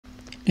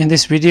In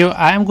this video,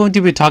 I am going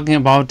to be talking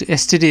about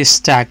std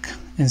stack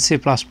in C++,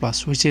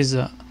 which is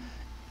a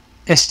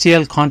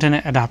STL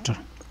container adapter.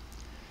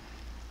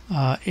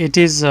 It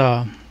is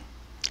by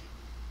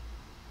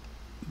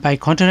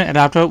container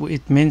adapter,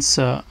 it means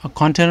a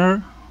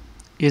container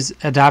is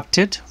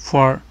adapted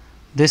for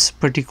this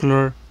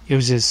particular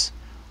uses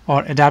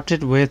or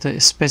adapted with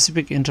a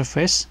specific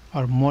interface,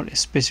 or more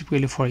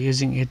specifically for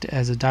using it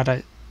as a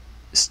data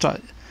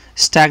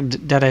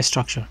stacked data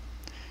structure.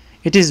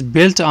 It is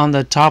built on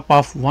the top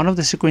of one of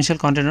the sequential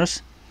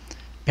containers,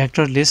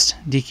 vector, list,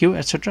 dequeue,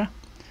 etc.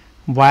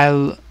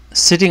 While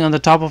sitting on the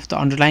top of the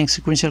underlying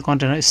sequential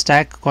container,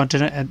 stack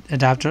container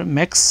adapter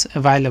makes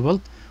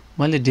available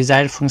only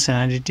desired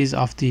functionalities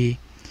of the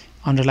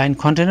underlying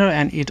container,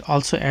 and it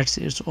also adds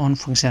its own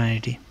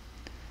functionality.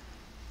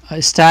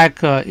 A stack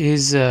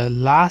is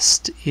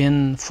last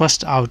in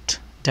first out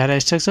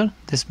data structure.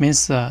 This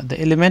means the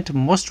element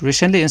most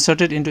recently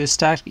inserted into a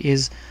stack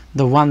is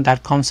the one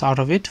that comes out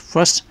of it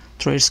first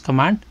through its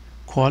command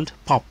called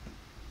pop.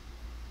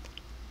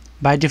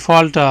 By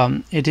default,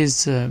 it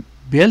is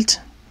built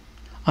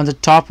on the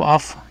top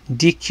of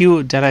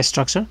dequeue data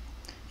structure,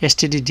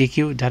 std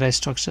dequeue data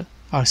structure,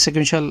 or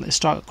sequential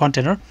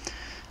container.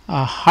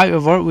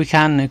 However, we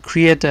can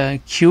create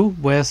a queue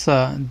with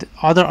the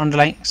other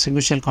underlying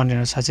sequential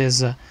containers such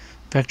as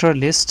vector,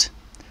 list,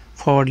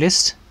 forward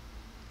list,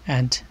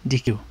 and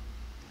dequeue.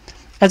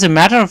 As a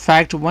matter of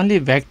fact, only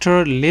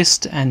vector,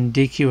 list, and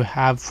dequeue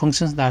have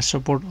functions that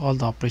support all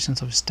the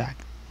operations of stack.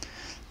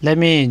 Let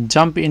me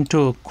jump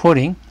into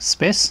coding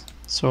space.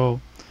 So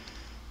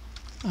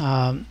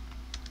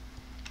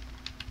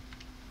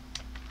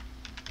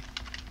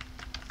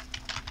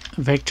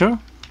vector,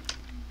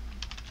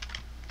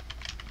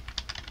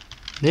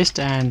 list,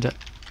 and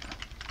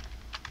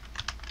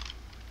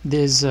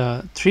these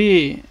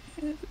three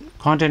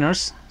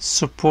containers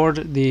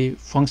support the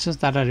functions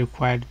that are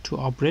required to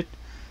operate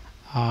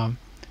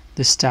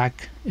the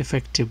stack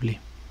effectively.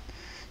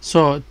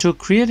 So to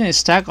create a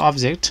stack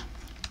object,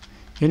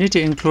 you need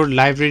to include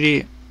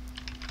library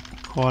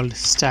called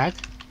stack,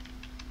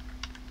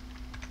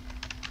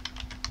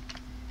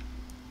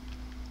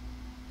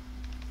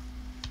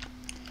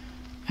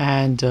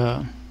 and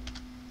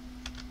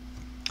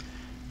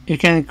you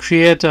can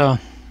create a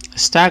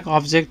stack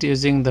object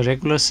using the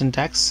regular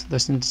syntax, the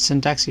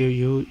syntax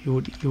you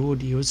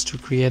would use to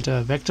create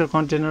a vector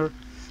container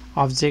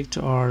object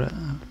or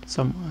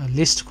some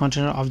list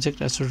container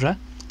object, etc.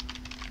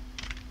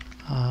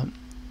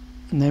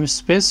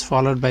 Namespace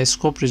followed by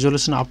scope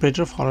resolution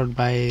operator followed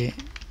by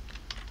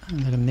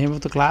the name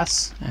of the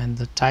class and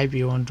the type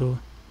you want to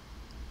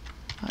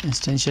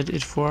instantiate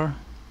it for,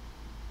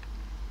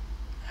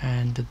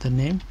 and the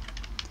name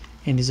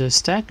integer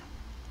stack.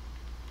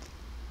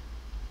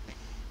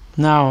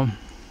 Now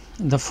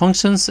the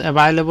functions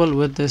available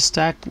with the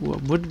stack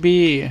would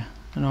be,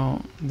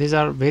 these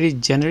are very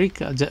generic.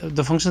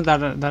 The functions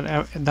that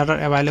are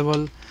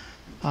available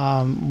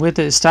with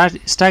the stack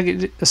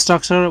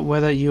structure,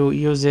 whether you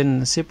use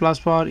in C++,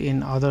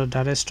 in other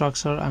data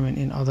structure,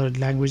 in other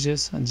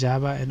languages,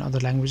 Java and other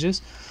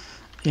languages.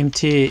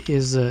 Empty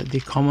is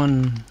the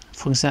common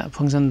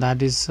function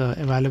that is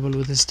available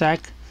with the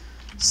stack.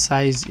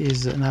 Size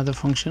is another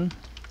function,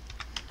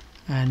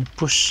 and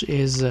push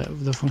is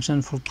the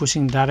function for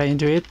pushing data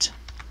into it.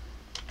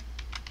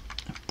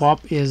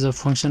 Pop is a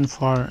function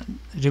for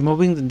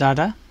removing the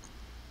data,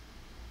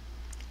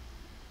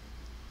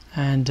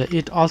 and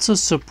it also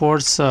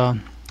supports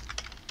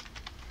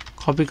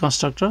copy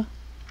constructor,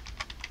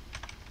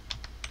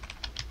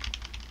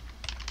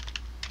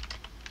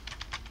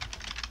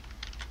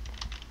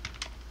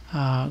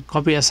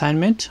 copy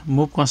assignment,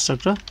 move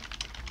constructor,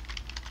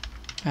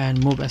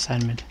 and move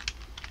assignment.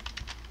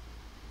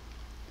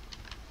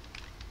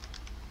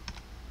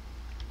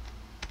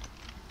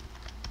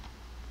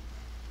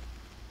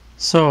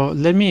 So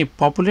let me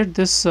populate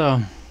this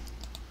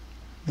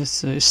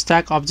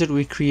stack object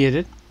we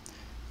created,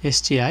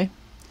 STI,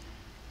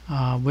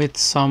 with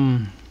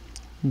some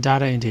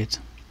data in it.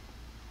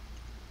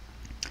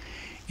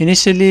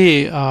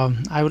 Initially,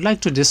 I would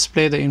like to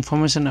display the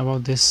information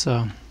about this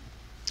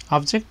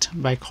object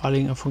by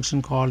calling a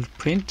function called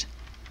print.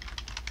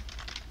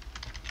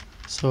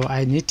 So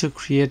I need to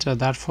create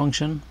that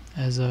function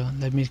as a,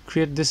 let me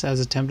create this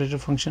as a template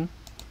function.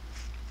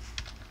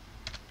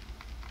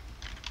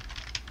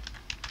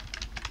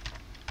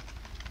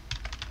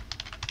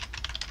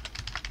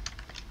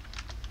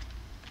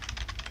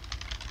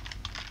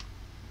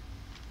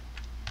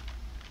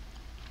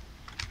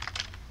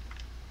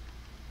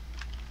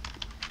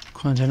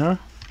 Container,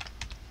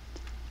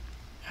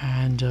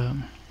 and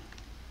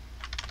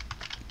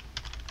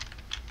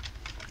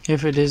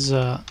if it is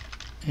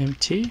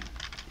empty,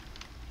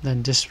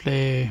 then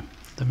display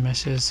the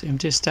message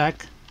empty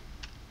stack,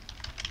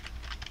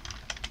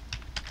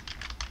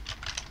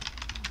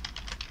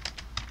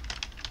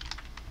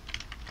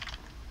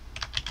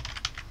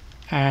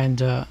 and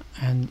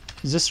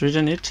just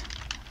return it.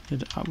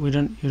 We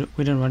don't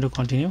want to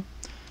continue.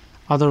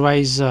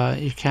 Otherwise,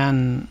 you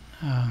can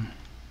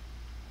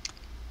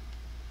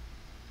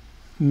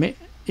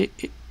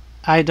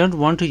I don't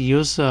want to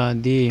use I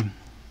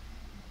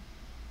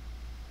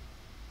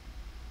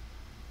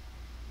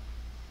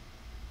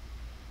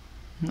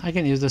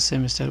can use the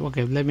same style.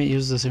 Okay, let me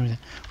use the same style.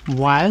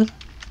 While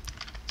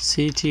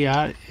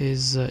ctr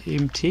is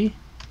empty,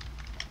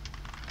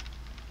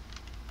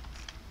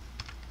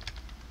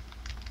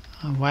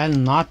 while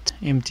not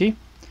empty,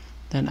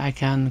 then I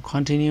can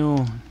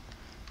continue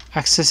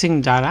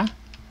accessing data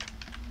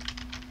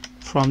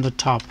from the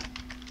top.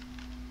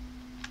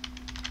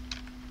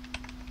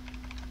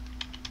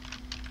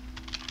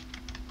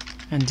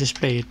 And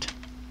display it,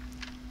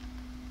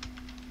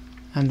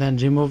 and then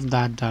remove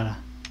that data.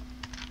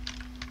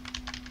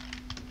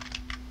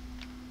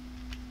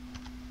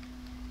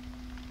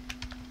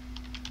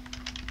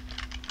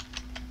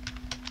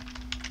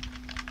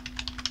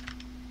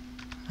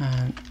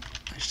 And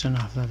return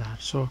after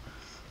that. So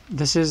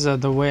this is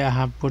the way I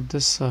have put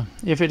this.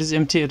 If it is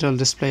empty, it will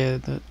display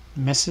the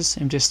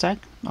message empty stack,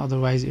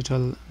 otherwise it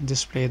will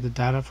display the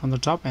data from the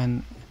top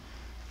and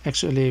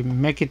actually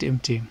make it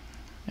empty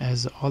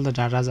as all the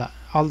data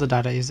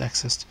is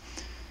accessed.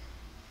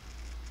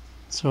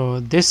 So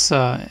this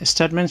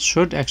statement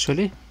should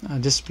actually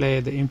display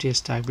the empty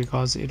stack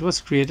because it was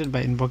created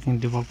by invoking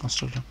default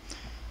constructor.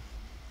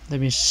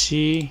 Let me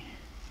see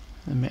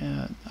and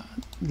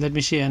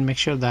make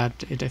sure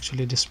that it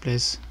actually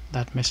displays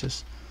that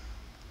message.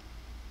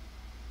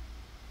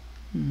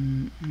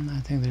 I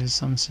think there is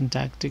some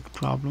syntactic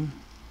problem.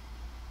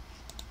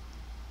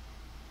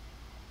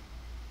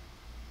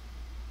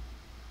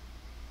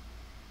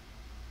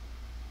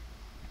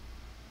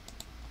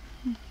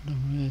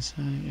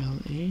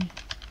 WSILE.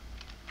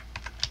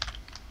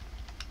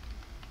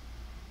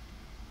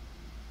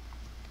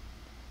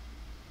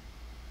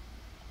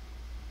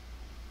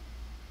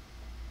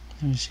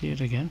 Let me see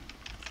it again.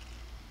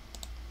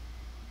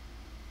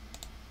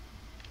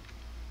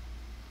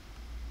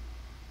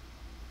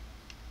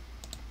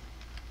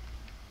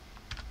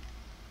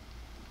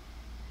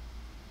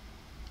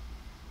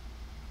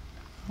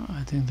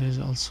 I think there is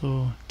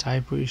also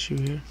typo issue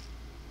here.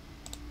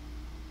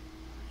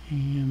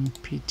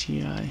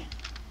 EMPTI.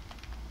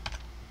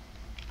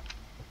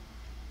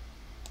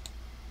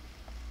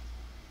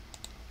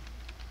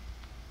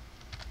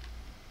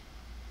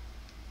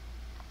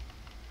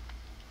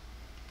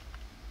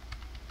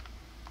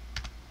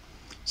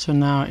 So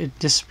now it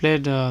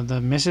displayed the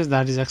message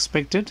that is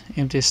expected,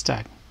 empty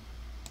stack.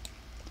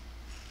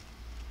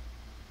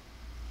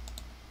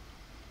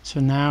 So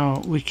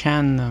now we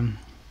can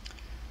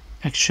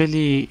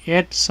actually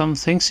add some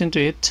things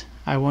into it.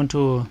 I want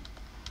to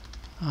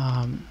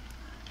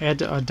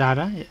add a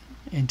data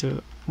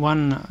into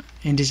one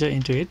integer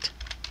into it.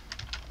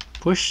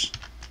 Push,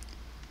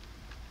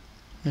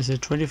 let's say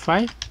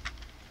 25,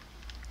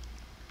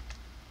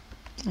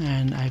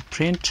 and I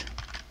print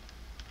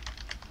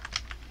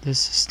this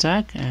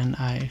stack, and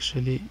I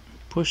actually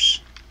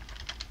push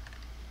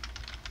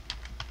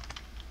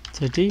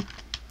 30,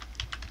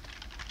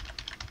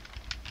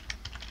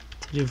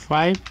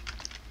 35,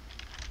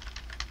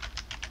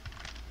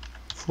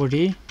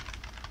 40,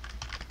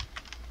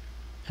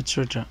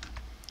 etc.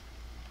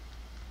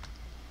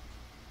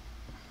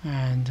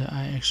 And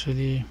I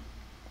actually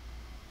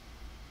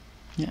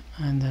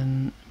and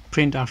then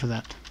print after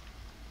that,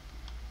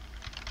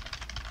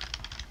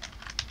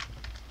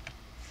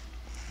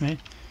 right?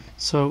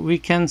 So we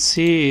can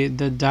see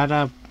the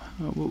data.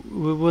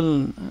 We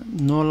will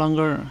no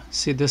longer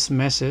see this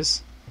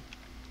message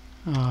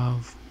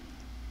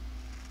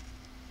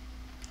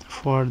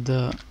for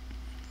the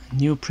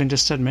new print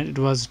statement. It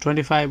was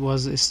 25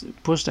 was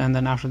pushed, and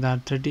then after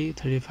that 30,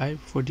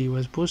 35, 40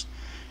 was pushed,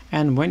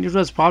 and when it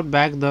was popped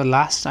back, the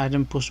last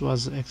item pushed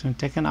was actually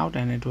taken out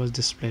and it was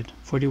displayed.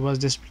 40 was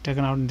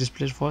taken out and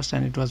displayed first,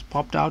 and it was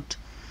popped out,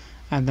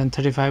 and then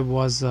 35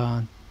 was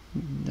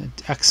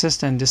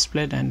accessed and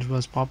displayed and it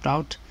was popped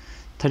out.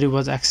 30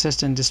 was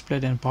accessed and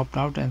displayed and popped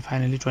out, and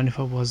finally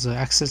 24 was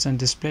accessed and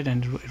displayed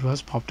and it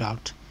was popped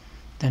out.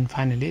 Then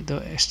finally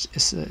the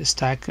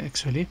stack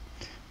actually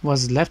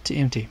was left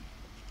empty.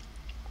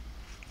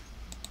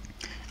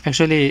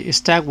 Actually,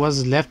 stack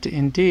was left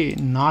empty,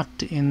 not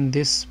in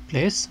this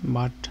place,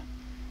 but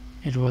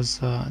it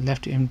was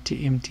left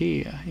empty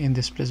in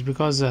this place,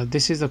 because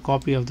this is a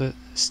copy of the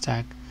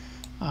stack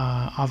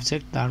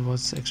object that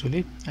was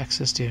actually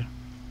accessed here.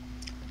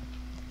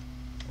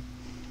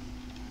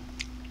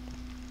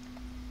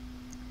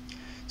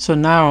 So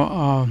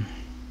now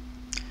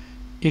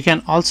you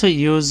can also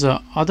use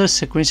other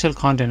sequential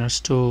containers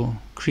to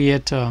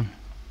create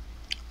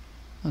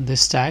the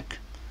stack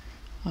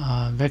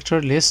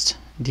vector list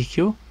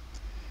dequeue.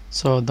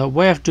 So the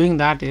way of doing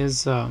that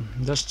is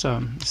just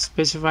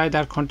specify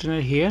that container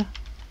here.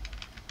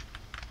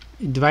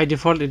 By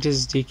default it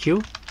is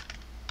dequeue,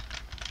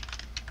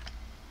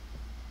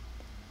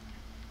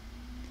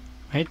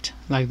 right,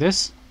 like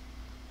this,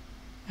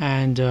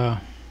 and so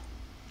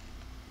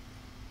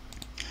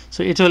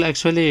it will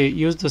actually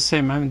use the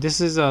same. I mean,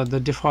 this is the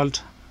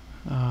default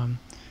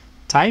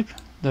type,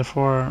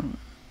 therefore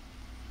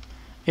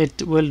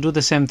it will do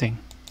the same thing.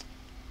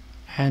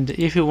 And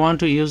if you want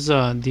to use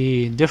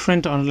the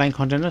different underlying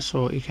container,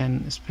 so you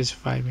can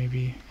specify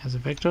maybe as a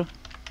vector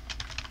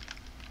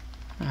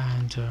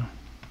and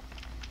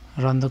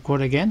run the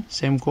code again,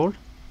 same code.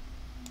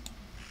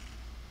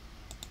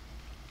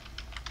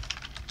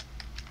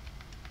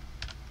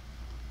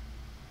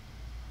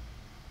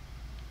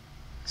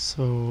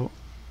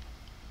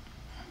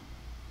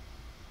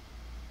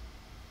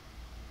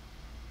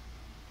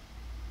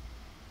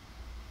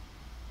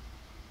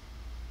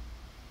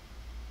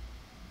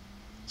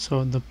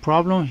 So the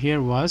problem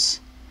here was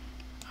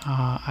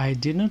I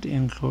did not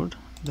include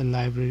the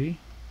library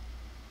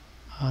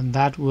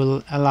that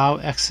will allow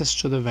access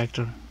to the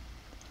vector,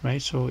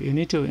 right? So you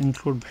need to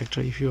include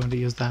vector if you want to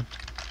use that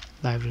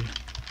library.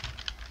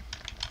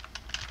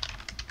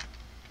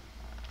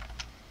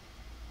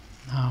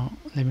 Now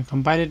let me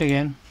compile it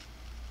again.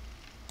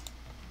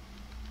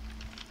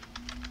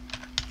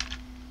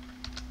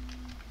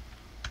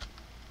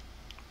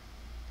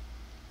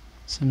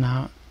 So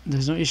now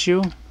there's no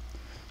issue.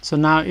 So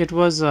now it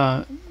was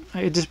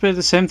it displayed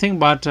the same thing,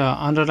 but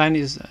underline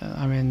is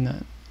I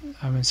mean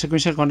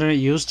sequential container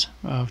used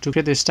to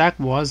create the stack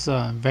was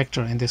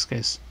vector in this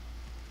case.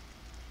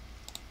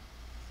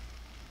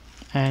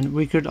 And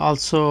we could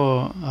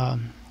also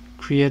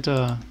create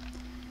a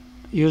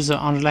use the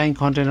underlying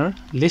container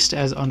list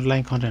as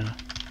underlying container,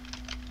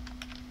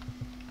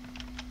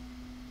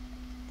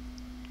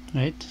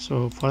 right?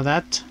 So for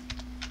that,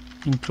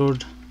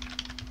 include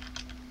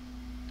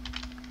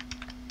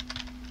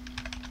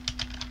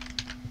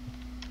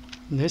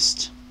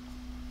list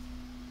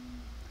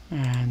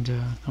and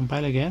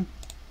compile again.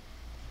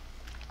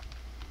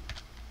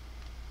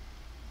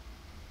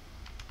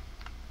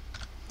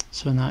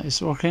 So now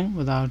it's working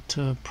without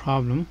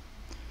problem.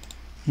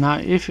 Now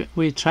if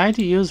we try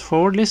to use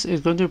forward list,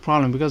 it's going to be a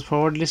problem because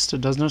forward list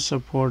does not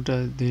support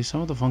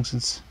some of the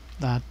functions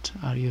that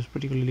are used,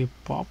 particularly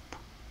pop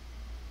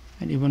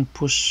and even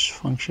push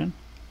function.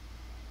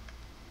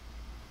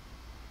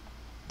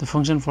 The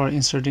function for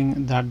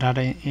inserting that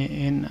data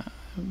in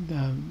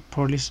the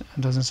forward list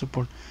doesn't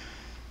support.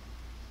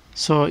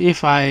 So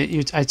if I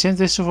change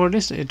this to forward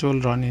list, it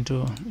will run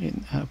into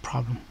a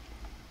problem.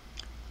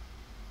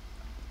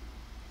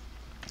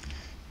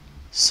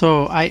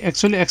 So I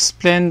actually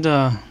explained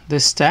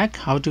this stack,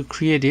 how to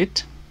create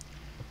it.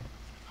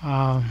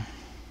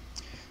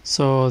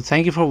 So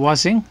thank you for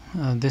watching.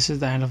 This is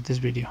the end of this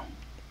video.